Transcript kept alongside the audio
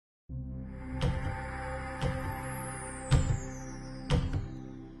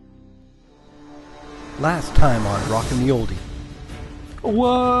Last time on Rockin' the Oldie.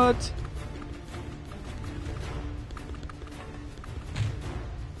 What?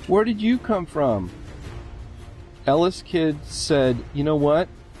 Where did you come from? Ellis Kid said, you know what?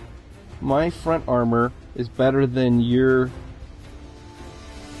 My front armor is better than your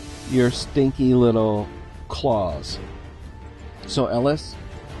stinky little claws. So Ellis,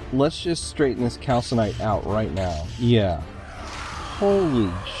 let's just straighten this calcinite out right now. Yeah.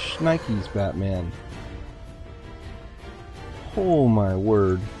 Holy shnikes, Batman. Oh my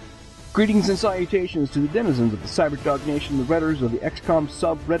word. Greetings and salutations to the denizens of the Cyberdog Nation, the redders of the XCOM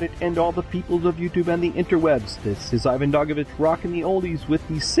subreddit, and all the peoples of YouTube and the interwebs. This is IvanDogovich rocking the oldies with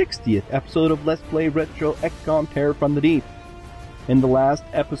the 60th episode of Let's Play Retro XCOM Terror from the Deep. In the last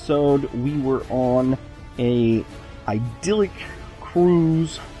episode, we were on a idyllic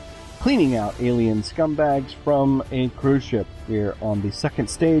cruise cleaning out alien scumbags from a cruise ship. We're on the second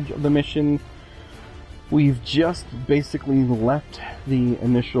stage of the mission. We've just basically left the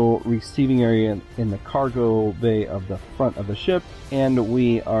initial receiving area in the cargo bay of the front of the ship, and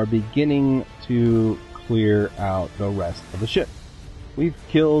we are beginning to clear out the rest of the ship. We've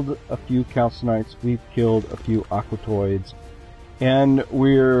killed a few calcinites, we've killed a few aquatoids, and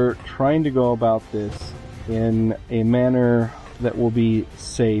we're trying to go about this in a manner that will be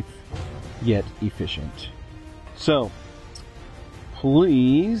safe yet efficient. So,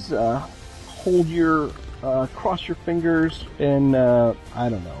 please hold your cross your fingers and I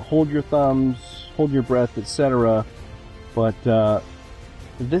don't know, hold your thumbs, hold your breath, etc. But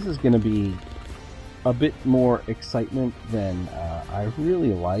this is going to be a bit more excitement than I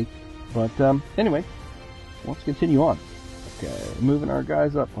really like. But anyway, let's continue on. Okay, moving our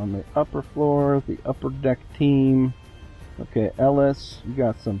guys up on the upper floor, the upper deck team. Okay, Ellis, you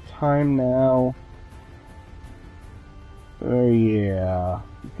got some time now. Oh yeah,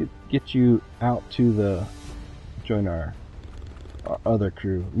 we could get you out to join our other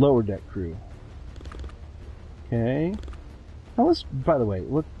crew, lower deck crew. Okay. Ellis, by the way,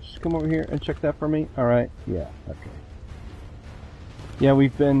 look, just come over here and check that for me. All right. Yeah. Okay. Yeah,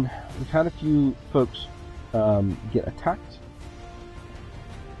 we've had a few folks get attacked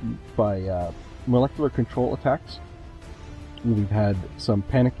by molecular control attacks. We've had some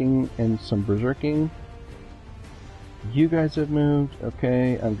panicking and some berserking. You guys have moved.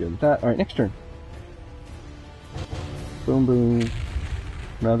 Okay, I'm good with that. Alright, next turn. Boom, boom.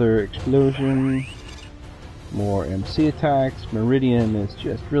 Another explosion. More MC attacks. Meridian is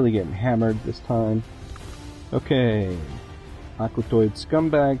just really getting hammered this time. Okay. Aquatoid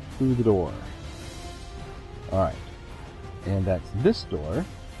scumbag through the door. Alright. And that's this door.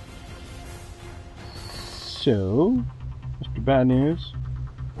 So, Mr. Bad News,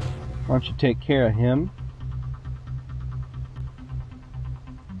 why don't you take care of him?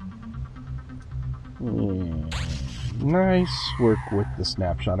 Nice work with the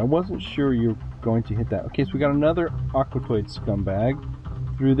snapshot. I wasn't sure you were going to hit that. Okay, so we got another aquatoid scumbag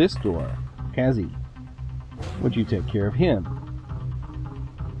through this door. Kazzy, would you take care of him?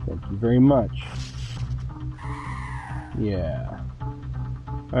 Thank you very much. Yeah.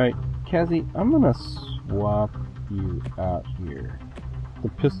 Alright, Kazzy, I'm gonna swap you out here. The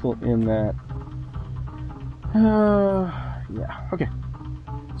pistol in that. Yeah, okay.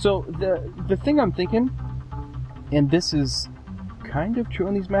 So, the thing I'm thinking, and this is kind of true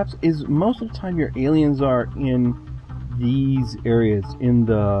on these maps, is most of the time your aliens are in these areas, in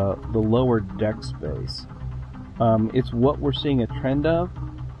the lower deck space. It's what we're seeing a trend of.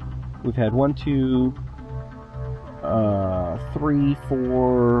 We've had 1, 2, 3,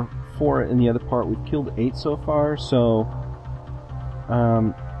 4 in the other part. We've killed 8 so far, so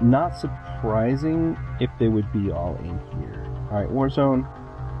not surprising if they would be all in here. Alright, Warzone.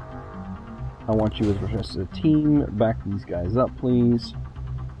 I want you with the rest of the team. Back these guys up, please.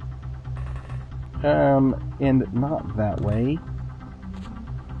 And not that way.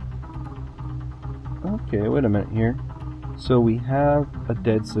 Okay, wait a minute here. So we have a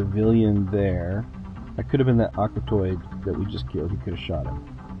dead civilian there. That could have been that aquatoid that we just killed. He could have shot him.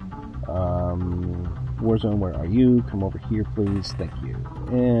 Warzone, where are you? Come over here, please. Thank you.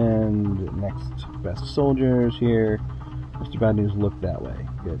 And next best soldiers here. Mr. Bad News, look that way.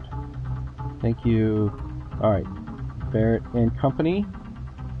 Good. Thank you. Alright. Barrett and company.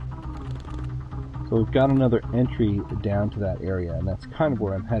 So we've got another entry down to that area, and that's kind of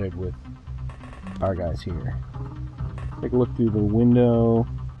where I'm headed with our guys here. Take a look through the window.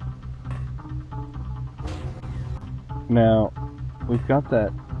 Now, we've got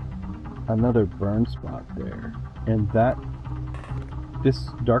that another burn spot there, and this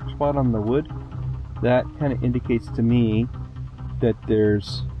dark spot on the wood, that kind of indicates to me that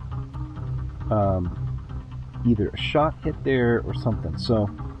there's either a shot hit there or something. So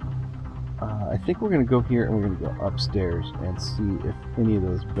I think we're going to go here and we're going to go upstairs and see if any of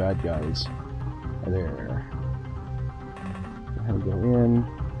those bad guys are there. Go ahead and go in.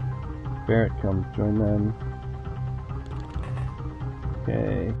 Barrett, come join them.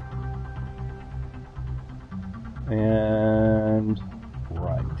 Okay. And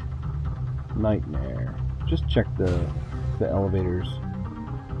right. Nightmare. Just check the elevators.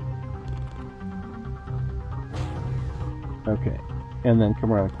 Okay. And then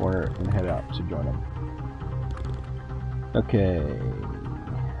come around the corner and head out to join them. Okay.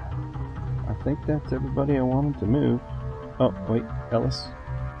 I think that's everybody I wanted to move. Oh, wait. Ellis.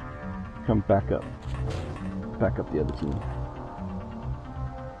 Come back up. Back up the other team.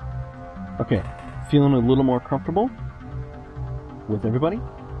 Okay. Feeling a little more comfortable with everybody.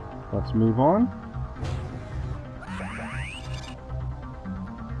 Let's move on.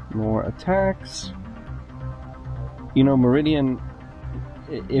 More attacks. You know, Meridian,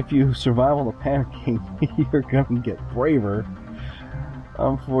 if you survive all the panicking, you're gonna get braver.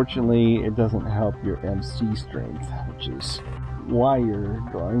 Unfortunately, it doesn't help your MC strength, which is why you're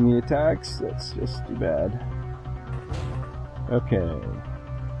drawing the attacks. That's just too bad. Okay.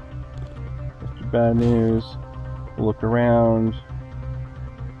 Mr. Bad News. Look around.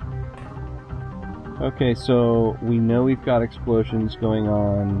 Okay, so we know we've got explosions going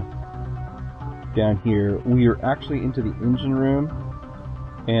on down here. We are actually into the engine room,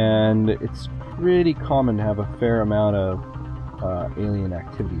 and it's pretty common to have a fair amount of alien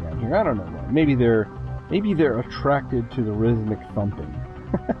activity down here. I don't know why. Maybe they're attracted to the rhythmic thumping.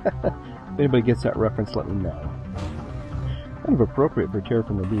 If anybody gets that reference, let me know. Kind of appropriate for Terror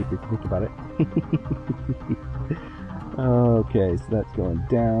from the Deep, if you think about it. Okay, so that's going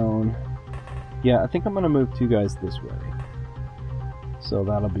down. Yeah, I think I'm going to move two guys this way. So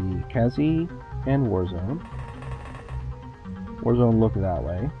that'll be Kazi and Warzone. Warzone, look that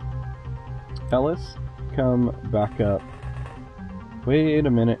way. Ellis, come back up. Wait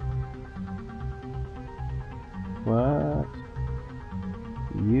a minute. What?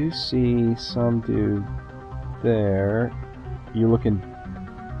 You see some dude there. You're looking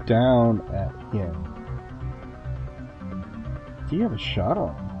down at him. Do you have a shot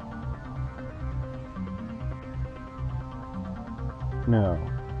on him? No.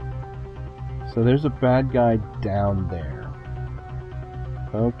 So there's a bad guy down there.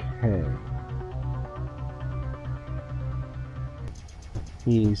 Okay.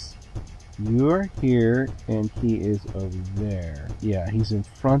 You're here, and he is over there. Yeah, he's in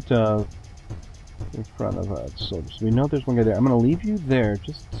front of soldiers. So we know there's one guy there. I'm gonna leave you there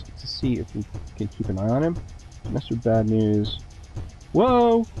just to see if we can keep an eye on him. Mr. Bad News.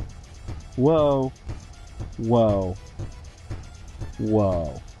 Whoa! Whoa! Whoa!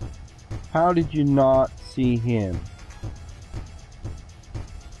 Whoa. How did you not see him?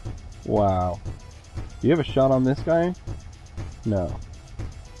 Wow. Do you have a shot on this guy? No.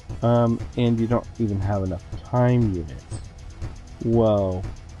 And you don't even have enough time units. Whoa.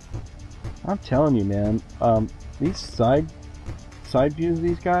 I'm telling you, man, these side views of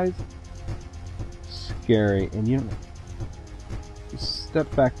these guys, scary. And you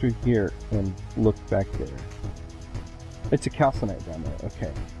step back through here and look back there. It's a calcinite down there.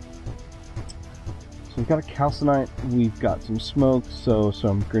 Okay. So we've got a calcinite. We've got some smoke. So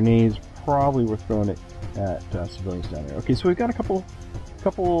some grenades. Probably we're throwing it at civilians down there. Okay, so we've got a couple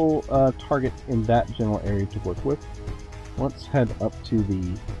targets in that general area to work with. Let's head up to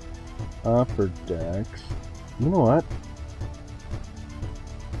the upper decks. You know what?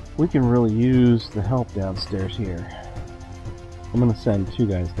 We can really use the help downstairs here. I'm gonna send two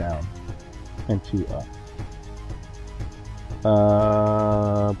guys down and two up.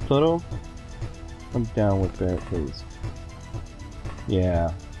 Pluto, come down with Barrett, please.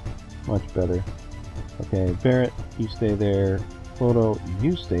 Yeah, much better. Okay, Barrett, you stay there. Pluto,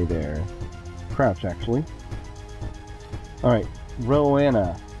 you stay there. Crouch, actually. Alright,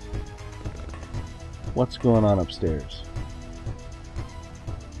 Rowena. What's going on upstairs?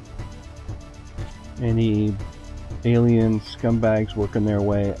 Any alien scumbags working their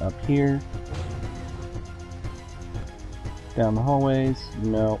way up here? Down the hallways?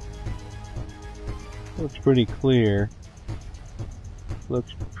 No. Looks pretty clear.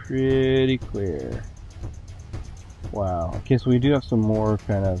 Looks pretty clear. Wow. Okay, so we do have some more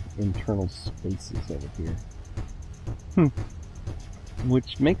kind of internal spaces over here.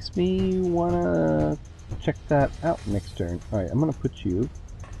 Which makes me wanna check that out next turn. Alright, I'm gonna put you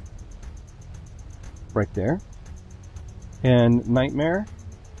right there. And Nightmare,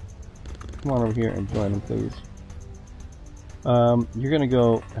 come on over here and join him, please. You're gonna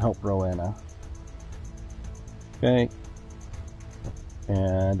go help Rowena. Okay.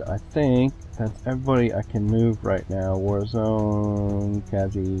 And I think that's everybody I can move right now. Warzone,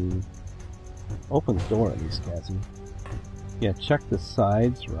 Kazi. Open the door at least, Kazi. Yeah, check the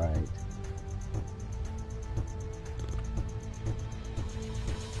sides, right.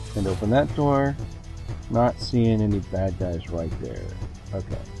 And open that door. Not seeing any bad guys right there.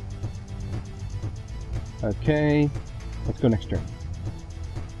 Okay. Okay. Let's go next turn.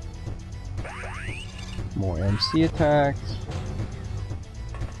 More MC attacks.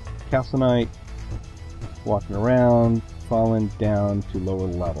 Calcinite. Walking around. Falling down to lower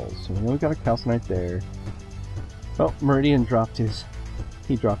levels. So we know we got a Calcinite there. Oh, Meridian dropped his...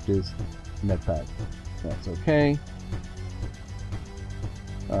 He dropped his medpack. That's okay.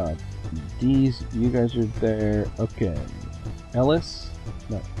 These, you guys are there. Okay. Ellis?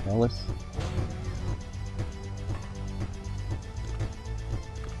 No, Ellis.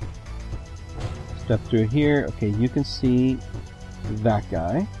 Step through here. Okay, you can see that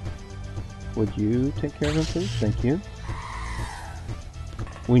guy. Would you take care of him, please? Thank you.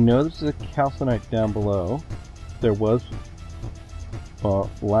 We know this is a Calcinite down below. There was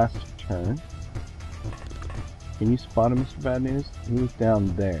last turn. Can you spot him, Mr. Bad News? He was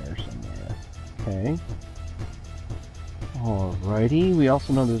down there somewhere. Okay. Alrighty. We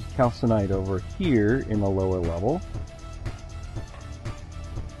also know there's Calcinite over here in the lower level.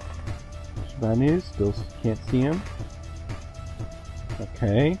 Mr. Bad News? Still can't see him.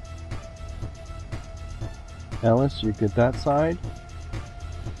 Okay. Ellis, you're good that side?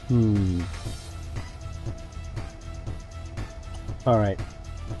 Alright.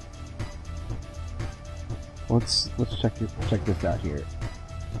 Let's check this out here.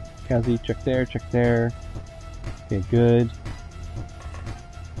 Kazi, check there, check there. Okay, good.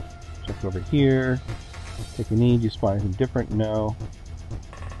 Check over here. Take a knee. Do you spot anything different? No.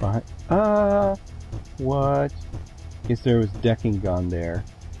 Behind. What? Guess there was decking gone there.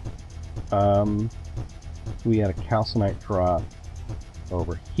 We had a Calcinite drop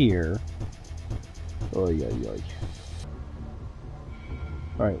over here. Oy, oy, oy.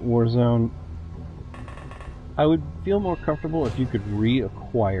 Alright, Warzone. I would feel more comfortable if you could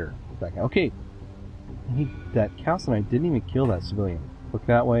reacquire that guy. Okay. That Calcinite didn't even kill that civilian. Look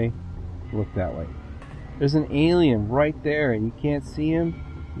that way. Look that way. There's an alien right there and you can't see him?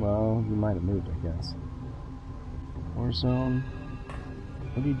 Well, you might have moved, I guess. Warzone.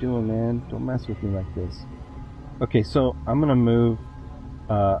 What are you doing, man? Don't mess with me like this. Okay, so I'm gonna move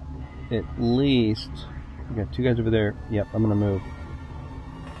at least... We got two guys over there. Yep, I'm gonna move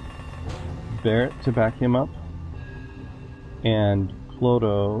Barrett to back him up, and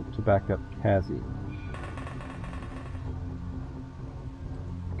Clodo to back up Kazi.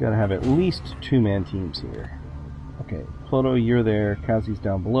 Gotta have at least two-man teams here. Okay, Clodo, you're there. Kazi's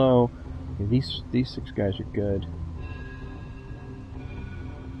down below. Okay, these six guys are good.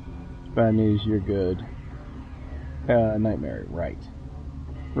 Bad News, you're good. Nightmare, right.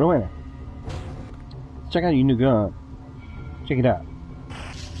 Rowena, let's check out your new gun. Check it out.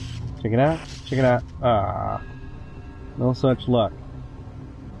 Check it out. Check it out. Ah, no such luck.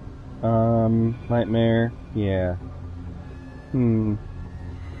 Nightmare, yeah. Alright,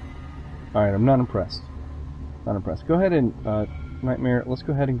 I'm not impressed. Not impressed. Go ahead and, Nightmare, let's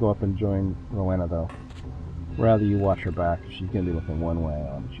go ahead and go up and join Rowena, though. Rather you watch her back. She's gonna be looking one way,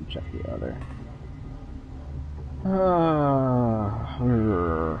 I'll let you check the other.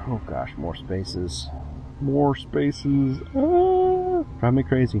 Oh gosh, more spaces. More spaces. Drive me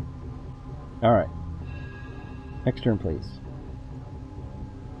crazy. Alright. Next turn, please.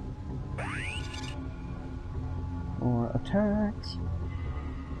 More attacks.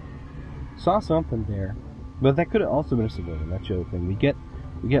 Saw something there. But that could have also been a civilian. That's the other thing. We get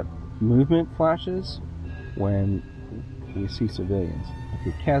movement flashes when we see civilians.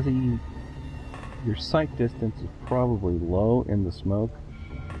 Okay, Kazi, your sight distance is probably low in the smoke,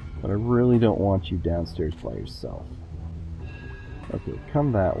 but I really don't want you downstairs by yourself. Okay,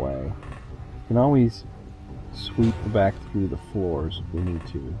 come that way. You can always sweep back through the floors if we need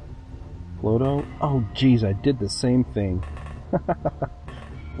to. Clodo? Oh geez, I did the same thing.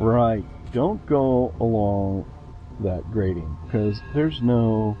 Right, don't go along that grating, because there's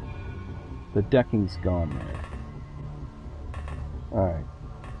no... the decking's gone there. Alright.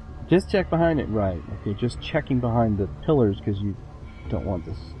 Just check behind it, right. Okay, just checking behind the pillars, because you don't want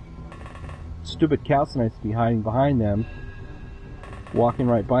this stupid Calcinites to be hiding behind them. Walking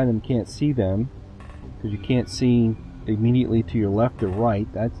right by them, can't see them, because you can't see immediately to your left or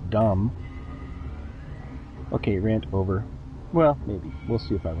right. That's dumb. Okay, rant over. Well, maybe. We'll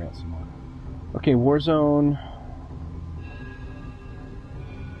see if I rant some more. Okay, Warzone.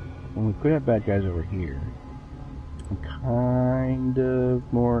 Well, we could have bad guys over here. I'm kind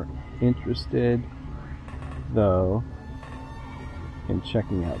of more interested, though, in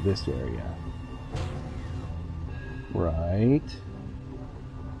checking out this area. Right.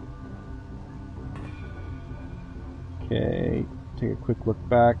 Okay, take a quick look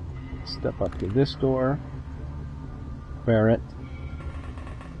back, step up to this door. Ferret.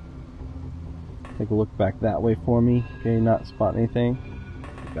 Take a look back that way for me. Okay, not spot anything.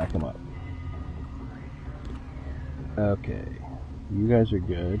 Back them up. Okay, you guys are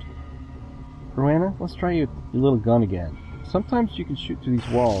good. Rowena, let's try your little gun again. Sometimes you can shoot through these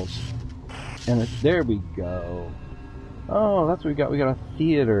walls. And there we go. Oh, that's what we got. We got a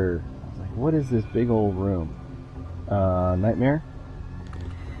theater. I was like, what is this big old room? Nightmare?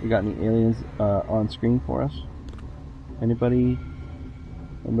 We got any aliens on screen for us? Anybody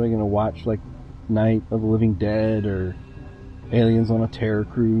gonna watch like Night of the Living Dead or Aliens on a Terror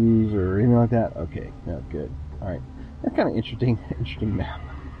Cruise or anything like that? Okay, no, good. Alright. That's kind of interesting map.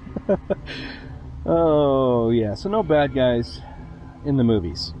 Oh, yeah, so no bad guys in the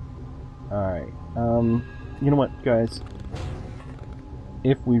movies. Alright, you know what, guys?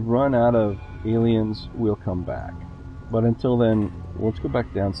 If we run out of aliens, we'll come back. But until then, let's go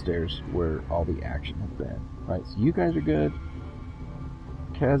back downstairs where all the action has been. Right, so you guys are good.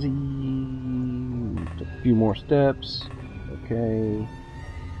 Kazi, took a few more steps. Okay.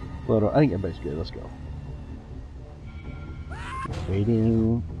 Pluto, I think everybody's good. Let's go.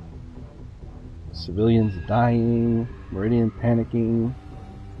 Waiting. Civilians dying. Meridian panicking.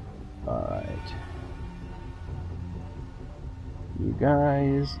 Alright. You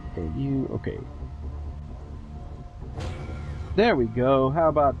guys, and you, okay. There we go. How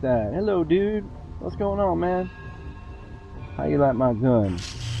about that? Hello, dude. What's going on, man? How you like my gun?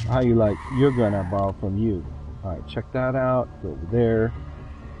 How you like your gun I borrowed from you? Alright, check that out. Go over there.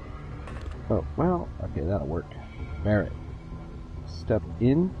 Oh, well, okay, that'll work. Merit. Step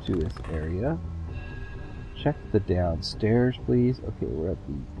into this area. Check the downstairs, please. Okay, we're at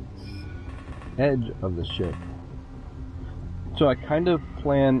the edge of the ship. So I kind of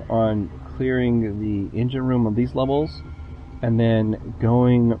plan on clearing the engine room of these levels and then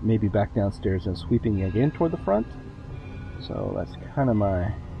going maybe back downstairs and sweeping again toward the front. So that's kind of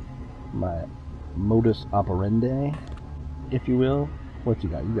my modus operandi, if you will. What you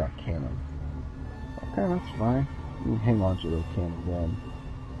got? You got a cannon. Okay, that's fine. You can hang on to your little cannon gun.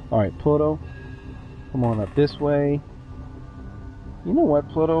 Alright, Pluto, come on up this way. You know what,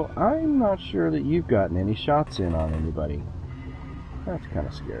 Pluto? I'm not sure that you've gotten any shots in on anybody. That's kind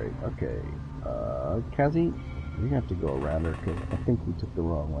of scary. Okay, Kazi, you're gonna have to go around her because I think we took the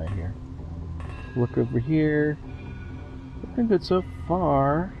wrong way here. Look over here. Looking good so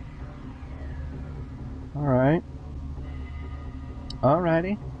far. Alright.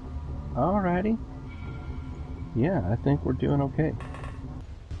 Alrighty. Alrighty. Yeah, I think we're doing okay.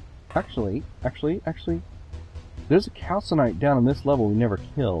 Actually, there's a calcinite down on this level we never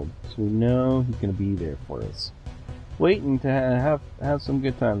killed, so we know he's gonna be there for us. Waiting to have some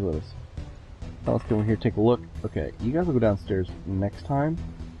good times with us. Now let's go over here, take a look. Okay, you guys will go downstairs next time.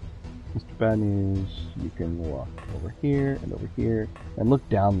 Mr. Bad News, you can walk over here, and look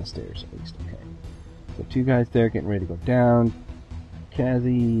down the stairs at least, okay. So two guys there getting ready to go down.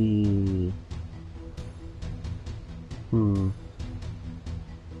 Kazi.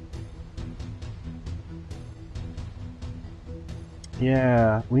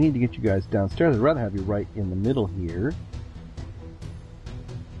 Yeah, we need to get you guys downstairs. I'd rather have you right in the middle here.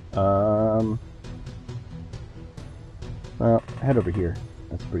 Well, head over here.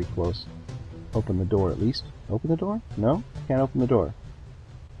 That's pretty close. Open the door at least. Open the door? No? Can't open the door.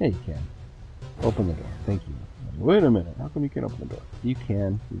 Yeah, you can. Open the door. Thank you. Wait a minute. How come you can't open the door? You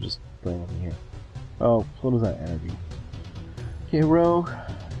can. You're just playing over here. Oh, Pluto's out of energy. Okay, Ro.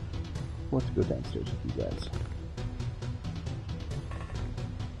 Let's go downstairs with you guys.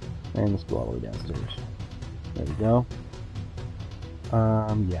 And let's go all the way downstairs. There we go.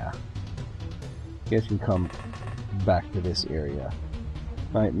 Yeah. You guys can come back to this area.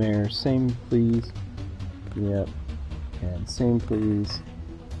 Nightmare, same please. Yep. And same please.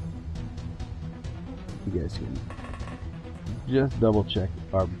 You guys can just double check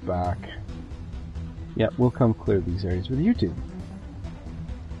our back. Yep, we'll come clear these areas with you two.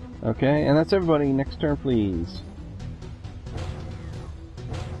 Okay, and that's everybody. Next turn, please.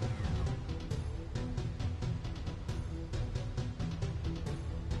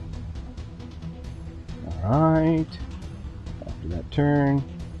 Alright. After that turn,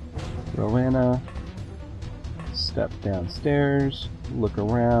 Rowena, step downstairs, look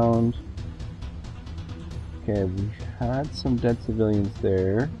around. Okay, we've had some dead civilians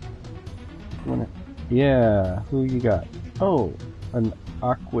there. Yeah, who you got? Oh, an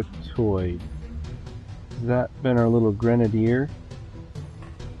aquatoid. Has that been our little grenadier?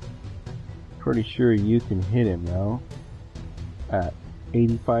 Pretty sure you can hit him now. At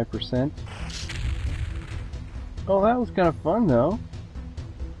 85%. Oh, that was kind of fun though.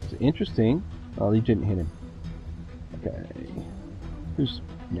 It's interesting. Oh, you didn't hit him. Okay. Who's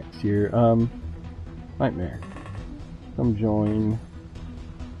next here? Nightmare. Come join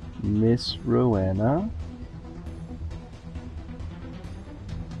Miss Rowena.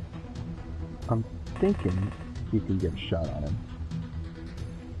 I'm thinking you can get a shot on him.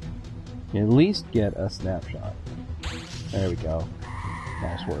 At least get a snapshot. There we go.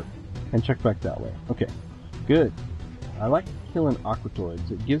 Nice work. And check back that way. Okay. Good. I like killing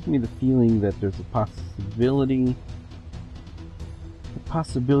aquatoids. It gives me the feeling that there's a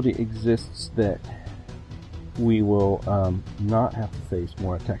possibility exists that we will not have to face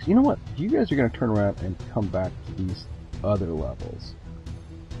more attacks. You know what? You guys are going to turn around and come back to these other levels.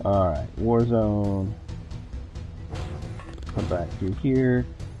 Alright, Warzone. Come back through here.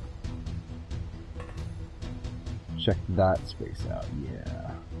 Check that space out,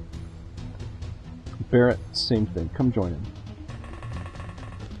 yeah. Barrett, same thing. Come join him.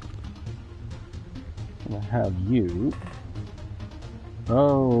 I'm gonna have you.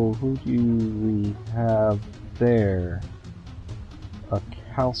 Oh, who do we have there? A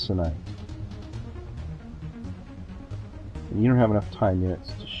calcinite. And you don't have enough time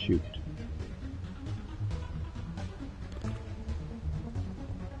units to shoot.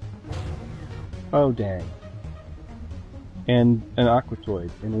 Oh, dang. And an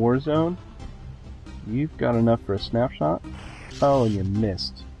aquatoid. In Warzone, you've got enough for a snapshot? Oh, you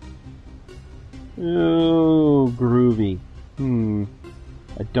missed. Ooh, groovy.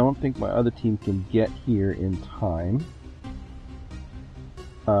 I don't think my other team can get here in time.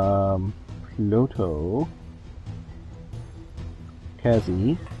 Pluto.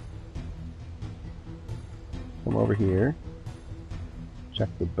 Kazi. Come over here. Check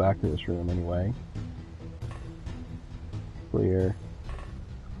the back of this room anyway. Clear.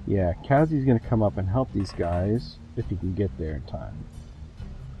 Yeah, Kazi's gonna come up and help these guys if he can get there in time.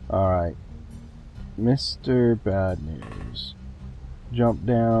 Alright. Mr. Bad News. Jump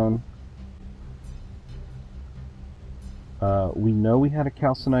down. We know we had a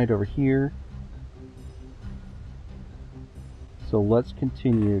calcinite over here. So let's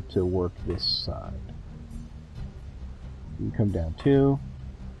continue to work this side. You can come down too.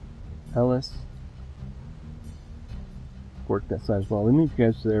 Ellis. Work that side as well. Let me get you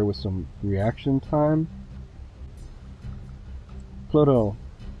guys there with some reaction time. Pluto.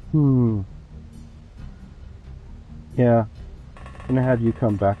 Yeah. Gonna have you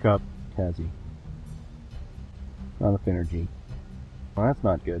come back up, Kazi. Not enough energy. Well, that's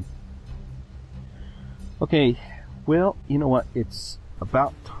not good. Okay, well, you know what? It's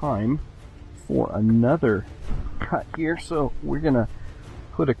about time for another cut here, so we're gonna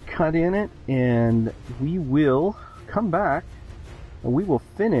put a cut in it, and we will come back, and we will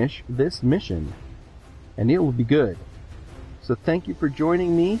finish this mission, and it will be good. So thank you for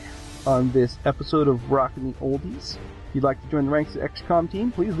joining me on this episode of Rockin' the Oldies. If you'd like to join the ranks of the XCOM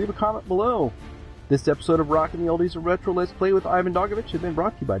team, please leave a comment below. This episode of Rockin' the Oldies, a retro Let's Play with IvanDogovich has been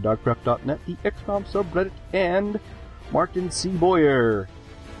brought to you by DogPrep.net, the XCOM subreddit, and Martin C. Boyer.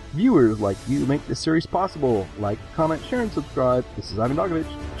 Viewers like you make this series possible. Like, comment, share, and subscribe. This is IvanDogovich.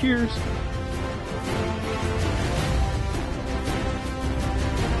 Cheers!